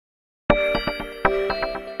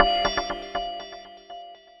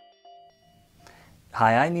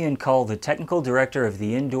Hi, I'm Ian Cull, the Technical Director of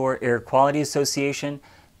the Indoor Air Quality Association,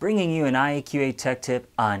 bringing you an IAQA tech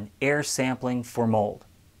tip on air sampling for mold.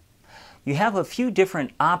 You have a few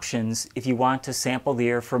different options if you want to sample the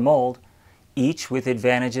air for mold, each with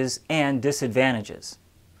advantages and disadvantages.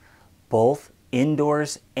 Both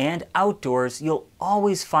indoors and outdoors, you'll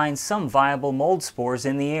always find some viable mold spores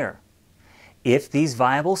in the air. If these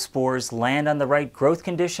viable spores land on the right growth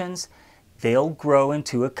conditions, they'll grow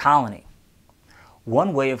into a colony.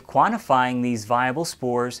 One way of quantifying these viable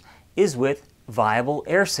spores is with viable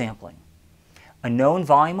air sampling. A known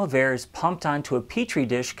volume of air is pumped onto a petri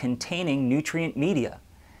dish containing nutrient media.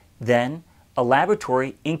 Then, a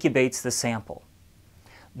laboratory incubates the sample.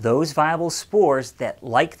 Those viable spores that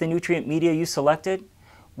like the nutrient media you selected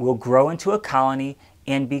will grow into a colony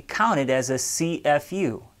and be counted as a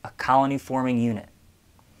CFU, a colony-forming unit.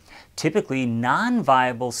 Typically,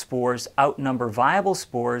 non-viable spores outnumber viable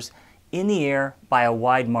spores in the air by a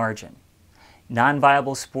wide margin.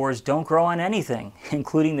 Non-viable spores don't grow on anything,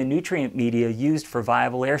 including the nutrient media used for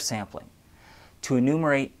viable air sampling. To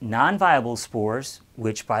enumerate non-viable spores,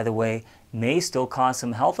 which by the way may still cause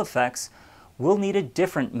some health effects, we'll need a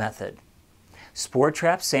different method. Spore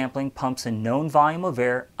trap sampling pumps a known volume of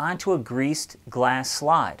air onto a greased glass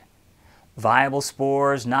slide. Viable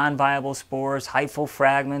spores, non-viable spores, hyphal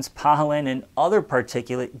fragments, pollen, and other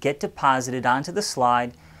particulate get deposited onto the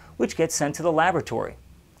slide, which gets sent to the laboratory.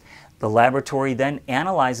 The laboratory then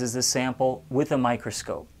analyzes the sample with a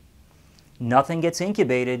microscope. Nothing gets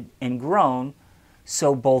incubated and grown,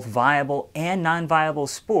 so both viable and non-viable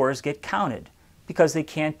spores get counted because they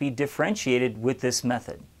can't be differentiated with this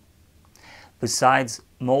method. Besides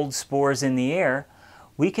mold spores in the air,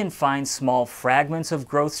 we can find small fragments of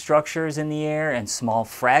growth structures in the air and small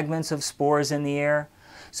fragments of spores in the air.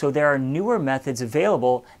 So there are newer methods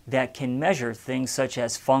available that can measure things such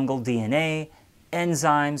as fungal DNA,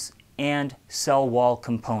 enzymes, and cell wall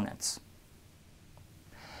components.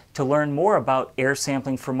 To learn more about air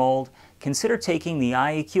sampling for mold, consider taking the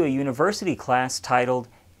IAQA University class titled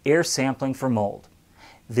Air Sampling for Mold.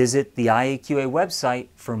 Visit the IAQA website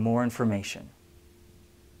for more information.